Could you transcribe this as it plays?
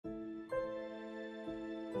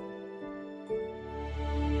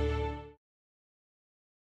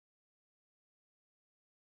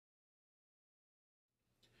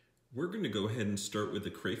We're going to go ahead and start with the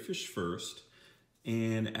crayfish first.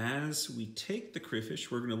 And as we take the crayfish,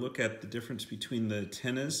 we're going to look at the difference between the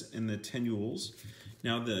antennas and the tenules.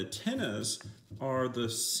 Now the antennas are the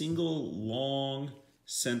single long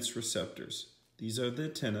sense receptors. These are the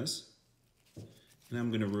antennas. And I'm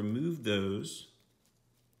going to remove those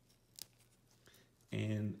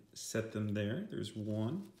and set them there. There's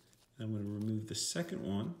one. I'm going to remove the second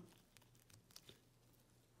one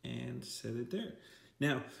and set it there.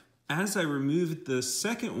 Now, as I removed the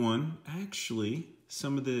second one, actually,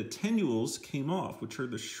 some of the tenules came off, which are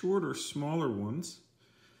the shorter, smaller ones.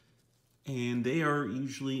 And they are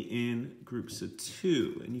usually in groups of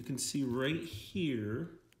 2. And you can see right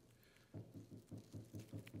here,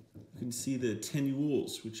 you can see the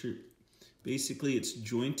tenules, which are basically it's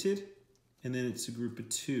jointed, and then it's a group of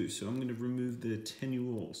 2. So I'm going to remove the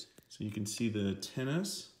tenules. So you can see the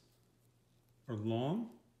antennas are long,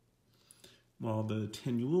 while the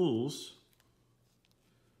tenules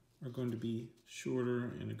are going to be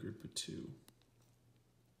shorter in a group of 2.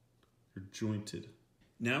 They're jointed.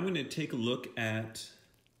 Now I'm going to take a look at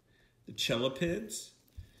the chelipeds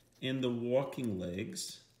and the walking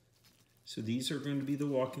legs. So these are going to be the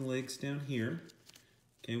walking legs down here.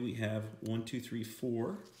 Okay, we have 1, 2, 3,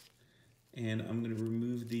 4. And I'm going to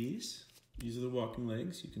remove these. These are the walking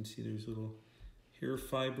legs. You can see there's little hair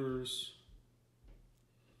fibers.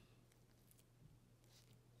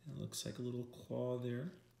 It looks like a little claw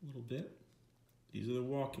there, a little bit. These are the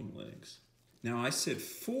walking legs. Now I said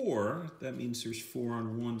 4, that means there's 4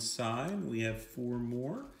 on one side. We have 4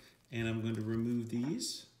 more, and I'm going to remove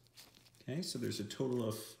these. Okay, so there's a total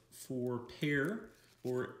of 4 pair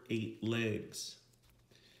or 8 legs.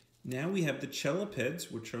 Now we have the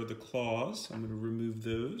chelipeds, which are the claws. I'm going to remove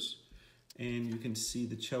those, and you can see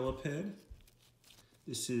the cheliped.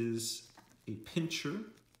 This is a pincher. You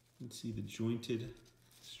can see the jointed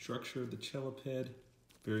structure of the cheliped,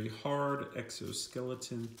 very hard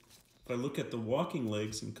exoskeleton. If I look at the walking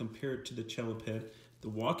legs and compare it to the cheliped, the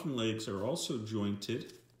walking legs are also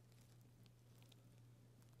jointed,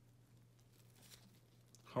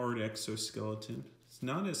 hard exoskeleton. It's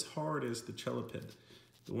not as hard as the cheliped.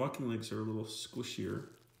 The walking legs are a little squishier.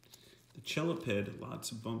 The cheliped,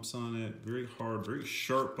 lots of bumps on it, very hard, very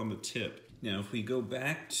sharp on the tip. Now, if we go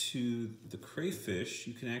back to the crayfish,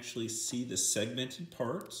 you can actually see the segmented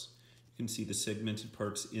parts. You can see the segmented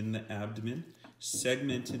parts in the abdomen.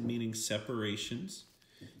 Segmented meaning separations.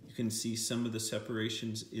 You can see some of the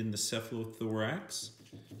separations in the cephalothorax,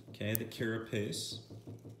 okay, the carapace.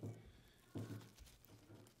 You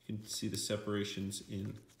can see the separations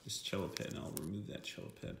in this cheliped, and I'll remove that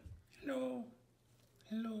cheliped. Hello.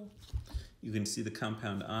 Hello. You can see the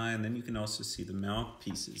compound eye, and then you can also see the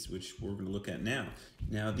mouthpieces, which we're going to look at now.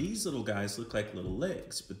 Now, these little guys look like little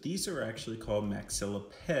legs, but these are actually called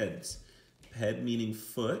maxillipeds. Ped meaning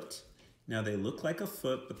foot. Now, they look like a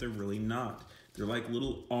foot, but they're really not. They're like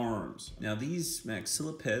little arms. Now, these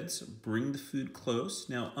maxillipeds bring the food close.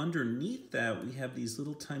 Now, underneath that, we have these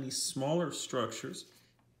little tiny smaller structures.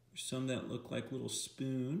 There's some that look like little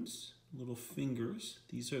spoons, little fingers.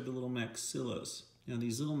 These are the little maxillas. Now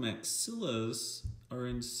these little maxillas are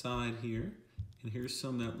inside here, and here's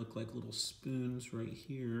some that look like little spoons right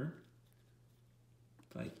here.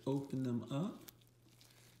 If I open them up,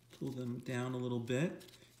 pull them down a little bit,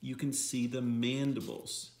 you can see the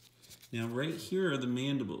mandibles. Now right here are the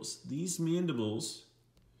mandibles. These mandibles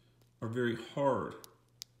are very hard.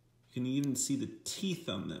 You can even see the teeth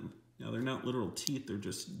on them. Now they're not literal teeth, they're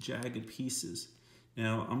just jagged pieces.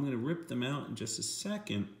 Now I'm going to rip them out in just a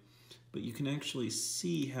second, but you can actually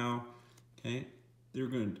see how, okay,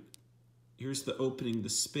 here's the opening, the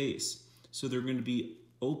space. So they're going to be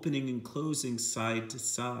opening and closing side to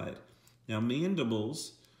side. Now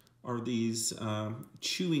mandibles are these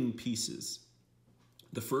chewing pieces.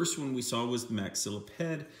 The first one we saw was the maxilliped.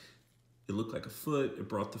 It looked like a foot, it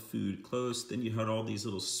brought the food close. Then you had all these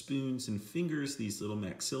little spoons and fingers, these little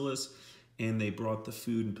maxillas, and they brought the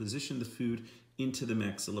food and positioned the food into the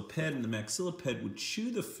maxilliped, and the maxilliped would chew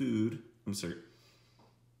the food,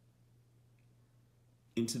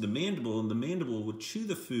 into the mandible, and the mandible would chew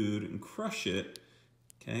the food and crush it,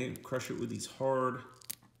 okay, crush it with these hard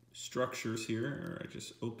structures here. I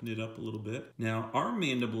just opened it up a little bit. Now, our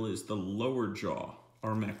mandible is the lower jaw.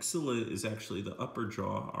 Our maxilla is actually the upper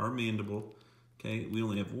jaw. Our mandible, okay, we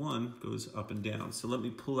only have one, goes up and down. So let me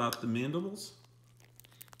pull out the mandibles.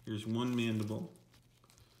 Here's one mandible.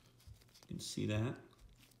 You can see that.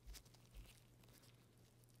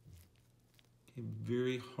 Okay,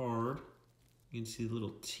 very hard. You can see the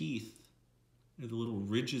little teeth, or the little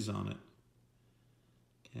ridges on it.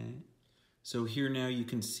 Okay, so here now you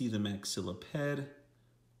can see the maxilliped.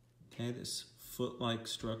 Okay, this foot-like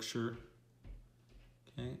structure.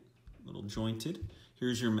 Okay, a little jointed.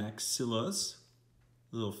 Here's your maxillas,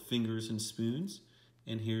 little fingers and spoons.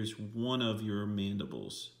 And here's one of your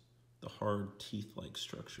mandibles, the hard teeth-like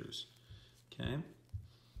structures. Okay.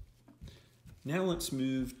 Now let's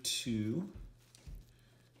move to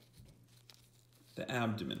the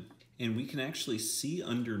abdomen. And we can actually see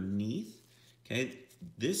underneath, okay,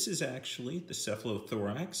 this is actually the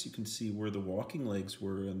cephalothorax. You can see where the walking legs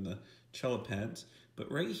were in the chelipeds.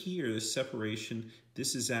 But right here, the separation,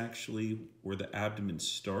 this is actually where the abdomen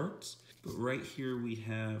starts. But right here we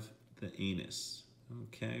have the anus.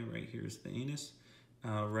 Okay, right here's the anus.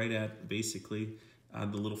 Right at basically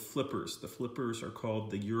the little flippers. The flippers are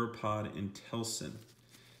called the Arthropod Dissection.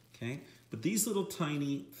 Okay, but these little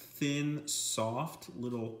tiny, thin, soft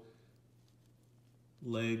little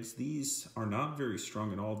legs, these are not very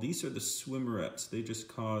strong at all. These are the swimmerets. They just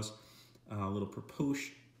cause a little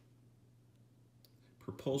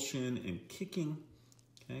propulsion and kicking.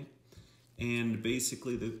 Okay, and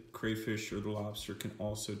basically the crayfish or the lobster can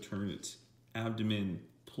also turn its abdomen,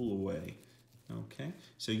 pull away. Okay,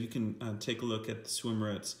 so you can take a look at the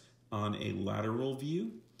swimmerets on a lateral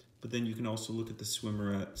view, but then you can also look at the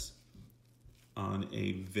swimmerets on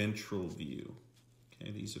a ventral view.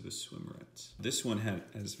 Okay, these are the swimmerets. This one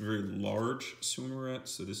has very large swimmerets,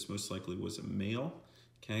 so this most likely was a male.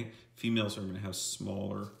 Okay, females are going to have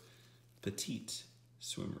smaller, petite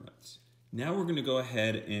swimmerets. Now we're going to go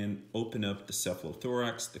ahead and open up the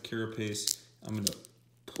cephalothorax, the carapace. I'm going to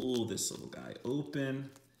pull this little guy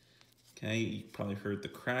open. Okay, you probably heard the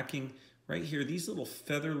cracking. Right here, these little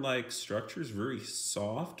feather-like structures, very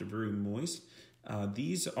soft, very moist.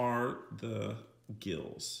 These are the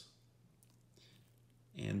gills.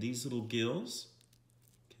 And these little gills,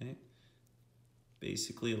 okay,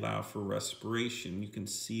 basically allow for respiration. You can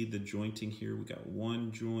see the jointing here. We got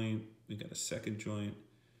one joint, we got a second joint.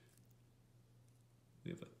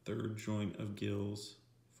 We have a third joint of gills,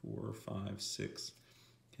 4, 5, 6.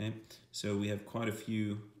 Okay, so we have quite a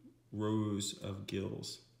few rows of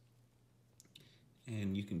gills.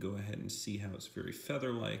 And you can go ahead and see how it's very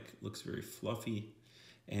feather-like, looks very fluffy.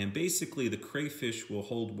 And basically the crayfish will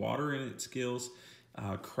hold water in its gills.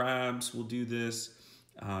 Crabs will do this,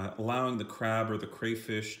 allowing the crab or the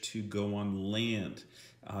crayfish to go on land.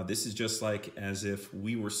 This is just like as if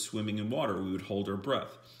we were swimming in water, we would hold our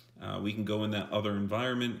breath. We can go in that other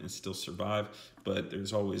environment and still survive, but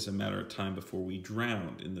there's always a matter of time before we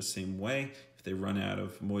drown. In the same way, if they run out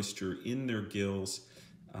of moisture in their gills,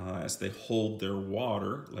 as they hold their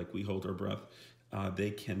water, like we hold our breath,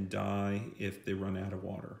 they can die if they run out of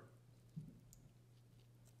water.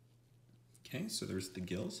 Okay, so there's the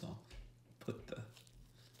gills. I'll put the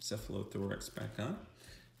cephalothorax back on.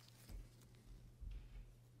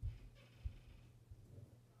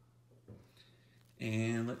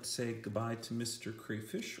 And let's say goodbye to Mr.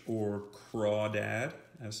 Crayfish, or Crawdad,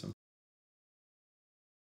 as some.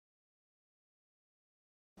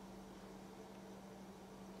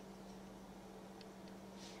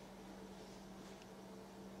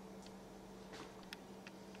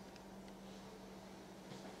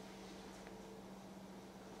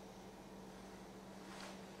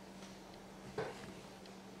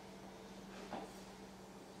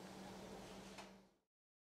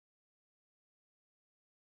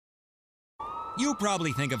 You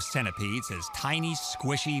probably think of centipedes as tiny,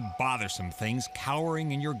 squishy, bothersome things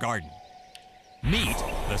cowering in your garden. Meet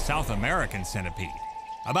the South American centipede.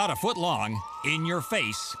 About a foot long, in your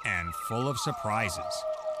face, and full of surprises.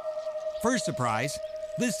 First surprise,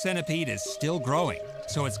 this centipede is still growing,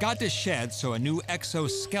 so it's got to shed so a new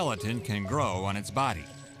exoskeleton can grow on its body.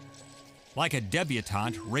 Like a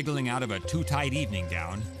debutante wriggling out of a too-tight evening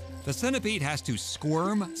gown, the centipede has to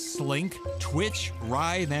squirm, slink, twitch,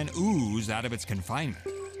 writhe, and ooze out of its confinement.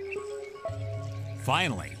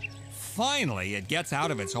 Finally, it gets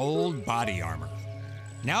out of its old body armor.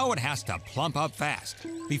 Now it has to plump up fast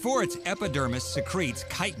before its epidermis secretes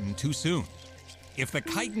chitin too soon. If the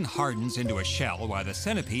chitin hardens into a shell while the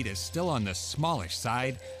centipede is still on the smallish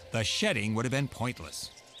side, the shedding would have been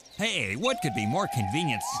pointless. Hey, what could be more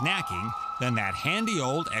convenient snacking than that handy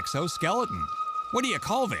old exoskeleton? What do you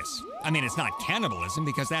call this? I mean, it's not cannibalism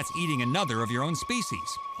because that's eating another of your own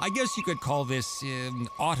species. I guess you could call this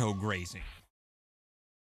auto-grazing.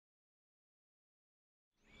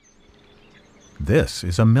 This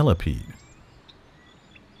is a millipede.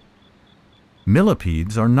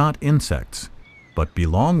 Millipedes are not insects, but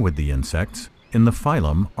belong with the insects in the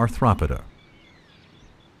phylum Arthropoda.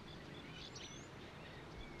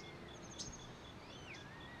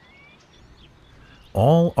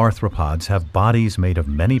 All arthropods have bodies made of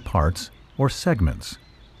many parts or segments.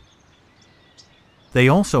 They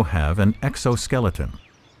also have an exoskeleton,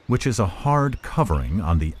 which is a hard covering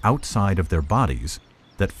on the outside of their bodies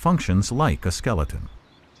that functions like a skeleton.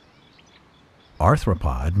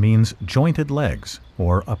 Arthropod means jointed legs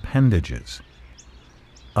or appendages.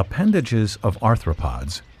 Appendages of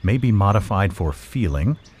arthropods may be modified for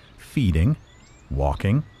feeling, feeding,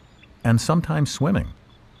 walking, and sometimes swimming.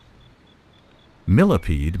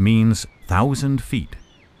 Millipede means 1,000 feet,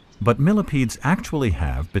 but millipedes actually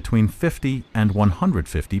have between 50 and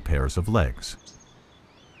 150 pairs of legs.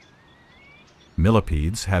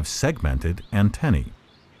 Millipedes have segmented antennae.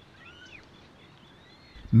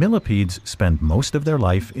 Millipedes spend most of their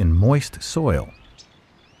life in moist soil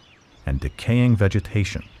and decaying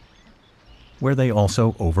vegetation, where they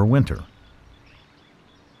also overwinter.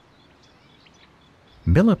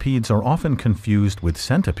 Millipedes are often confused with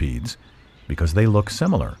centipedes because they look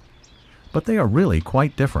similar, but they are really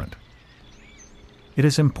quite different. It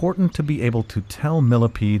is important to be able to tell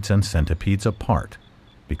millipedes and centipedes apart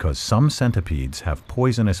because some centipedes have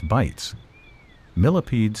poisonous bites.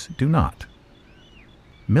 Millipedes do not.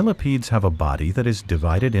 Millipedes have a body that is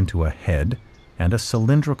divided into a head and a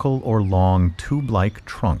cylindrical or long tube-like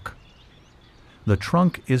trunk. The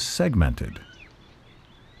trunk is segmented.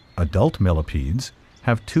 Adult millipedes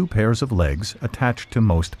have 2 pairs of legs attached to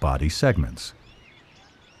most body segments.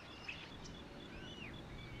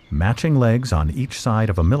 Matching legs on each side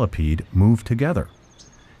of a millipede move together,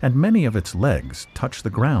 and many of its legs touch the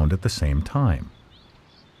ground at the same time.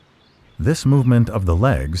 This movement of the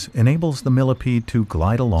legs enables the millipede to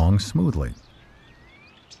glide along smoothly.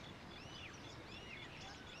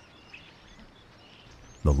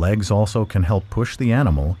 The legs also can help push the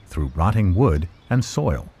animal through rotting wood and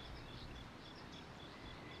soil.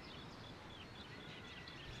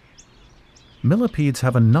 Millipedes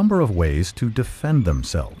have a number of ways to defend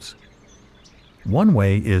themselves. One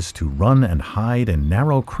way is to run and hide in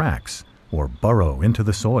narrow cracks or burrow into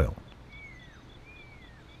the soil.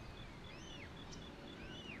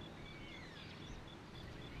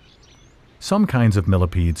 Some kinds of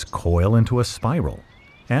millipedes coil into a spiral,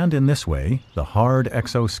 and in this way, the hard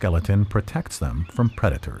exoskeleton protects them from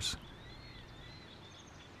predators.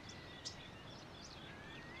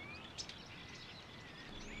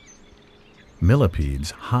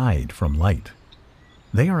 Millipedes hide from light.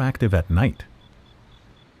 They are active at night.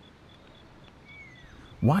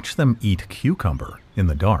 Watch them eat cucumber in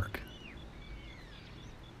the dark.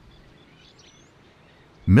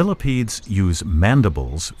 Millipedes use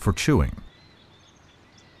mandibles for chewing.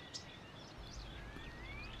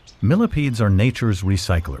 Millipedes are nature's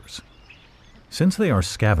recyclers. Since they are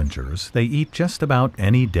scavengers, they eat just about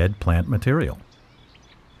any dead plant material.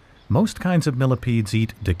 Most kinds of millipedes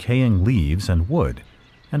eat decaying leaves and wood,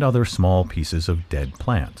 and other small pieces of dead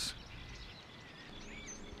plants.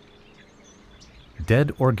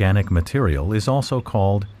 Dead organic material is also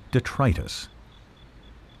called detritus.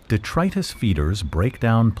 Detritus feeders break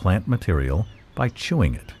down plant material by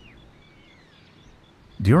chewing it.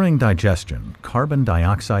 During digestion, carbon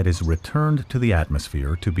dioxide is returned to the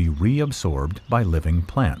atmosphere to be reabsorbed by living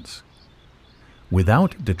plants.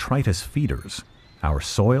 Without detritus feeders, our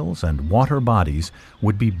soils and water bodies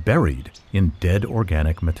would be buried in dead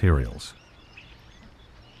organic materials.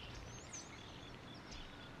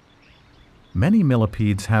 Many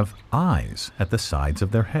millipedes have eyes at the sides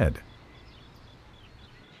of their head.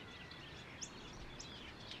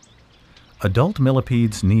 Adult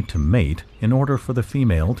millipedes need to mate in order for the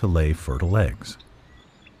female to lay fertile eggs.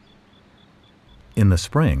 In the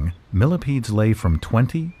spring, millipedes lay from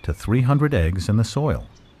 20 to 300 eggs in the soil.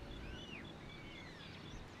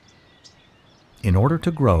 In order to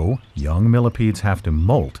grow, young millipedes have to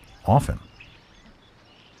molt often.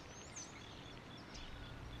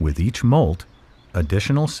 With each molt,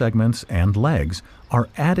 additional segments and legs are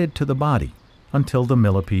added to the body until the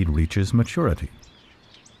millipede reaches maturity.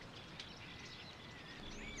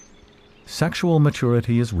 Sexual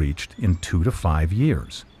maturity is reached in 2 to 5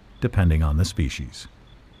 years, depending on the species.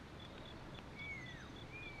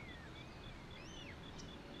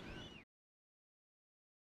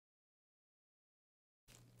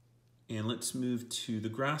 And let's move to the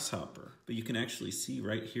grasshopper. But you can actually see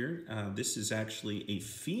right here, this is actually a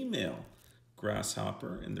female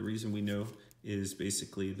grasshopper. And the reason we know is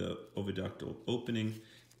basically the oviductal opening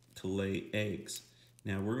to lay eggs.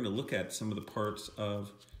 Now we're going to look at some of the parts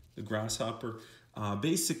of the grasshopper.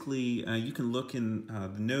 Basically, you can look in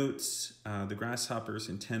the notes. The grasshopper's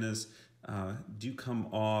antennas do come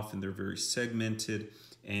off and they're very segmented.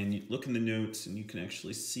 And you look in the notes and you can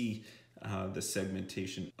actually see the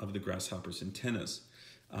segmentation of the grasshopper's antennas.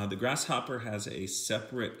 The grasshopper has a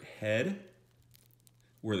separate head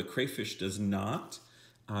where the crayfish does not.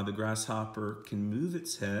 The grasshopper can move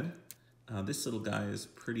its head. This little guy is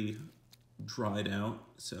pretty dried out,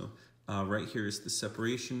 so right here is the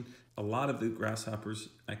separation. A lot of the grasshoppers,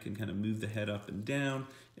 I can kind of move the head up and down,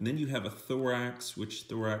 and then you have a thorax, which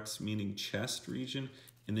thorax meaning chest region,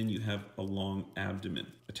 and then you have a long abdomen.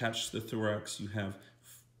 Attached to the thorax, you have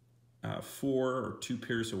 4 or 2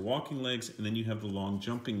 pairs of walking legs, and then you have the long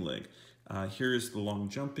jumping leg. Here is the long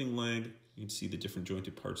jumping leg. You can see the different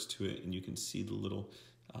jointed parts to it, and you can see the little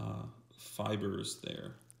fibers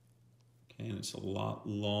there. Okay, and it's a lot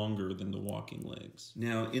longer than the walking legs.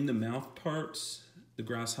 Now, in the mouth parts, the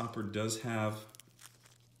grasshopper does have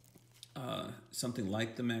something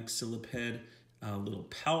like the maxilliped, little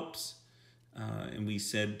palps, and we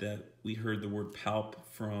said that we heard the word palp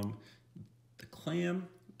from the clam,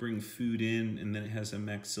 bring food in, and then it has a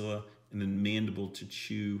maxilla and then mandible to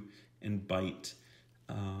chew and bite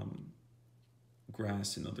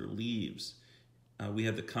grass and other leaves. We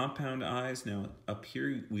have the compound eyes. Now up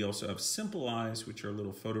here we also have simple eyes, which are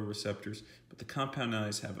little photoreceptors, but the compound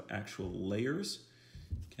eyes have actual layers.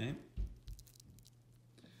 Okay.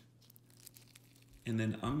 And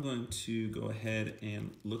then I'm going to go ahead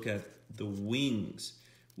and look at the wings.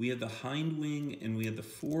 We have the hind wing and we have the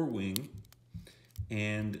forewing.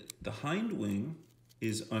 And the hind wing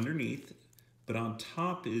is underneath, but on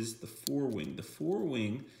top is the forewing. The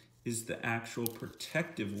forewing is the actual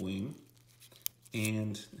protective wing.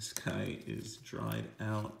 And this guy is dried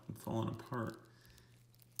out and falling apart.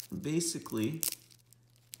 Basically,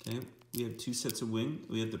 okay, we have 2 sets of wing.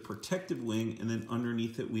 We have the protective wing, and then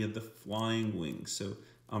underneath it we have the flying wing. So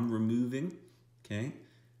I'm removing, okay,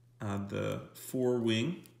 the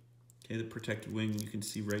forewing, okay, the protective wing. You can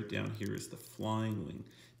see right down here is the flying wing.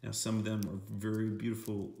 Now some of them are very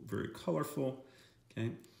beautiful, very colorful,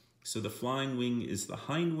 okay. So the flying wing is the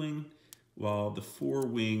hind wing, while the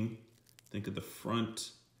forewing, think of the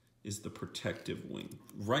front, is the protective wing.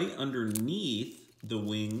 Right underneath the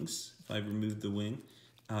wings, if I remove the wing,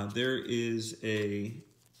 there is a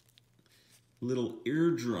little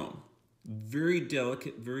eardrum, very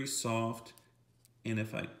delicate, very soft, and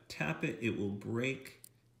if I tap it, it will break.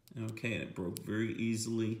 Okay, and it broke very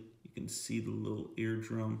easily. You can see the little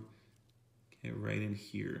eardrum, okay, right in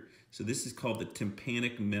here. So this is called the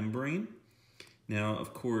tympanic membrane. Now,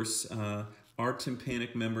 of course, our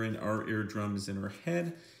tympanic membrane, our eardrum is in our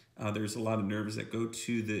head. There's a lot of nerves that go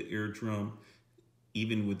to the eardrum,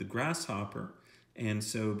 even with the grasshopper. And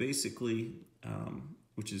so basically,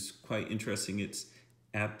 which is quite interesting, it's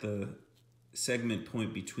at the segment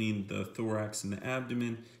point between the thorax and the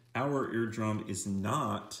abdomen. Our eardrum is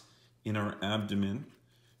not in our abdomen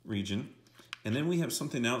region. And then we have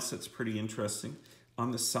something else that's pretty interesting.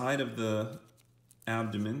 On the side of the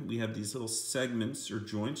abdomen, we have these little segments or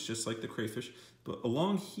joints, just like the crayfish. But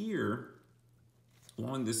along here,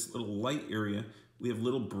 along this little light area, we have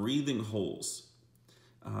little breathing holes.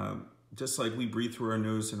 Just like we breathe through our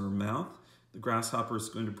nose and our mouth, the grasshopper is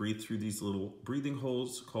going to breathe through these little breathing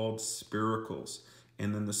holes called spiracles.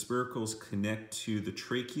 And then the spiracles connect to the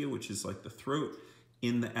trachea, which is like the throat,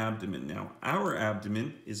 in the abdomen. Now, our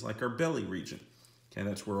abdomen is like our belly region. Okay,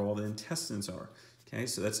 that's where all the intestines are. Okay,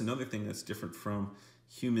 so that's another thing that's different from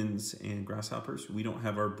humans and grasshoppers. We don't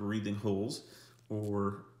have our breathing holes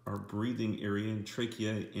or our breathing area and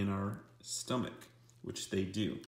trachea in our stomach, which they do.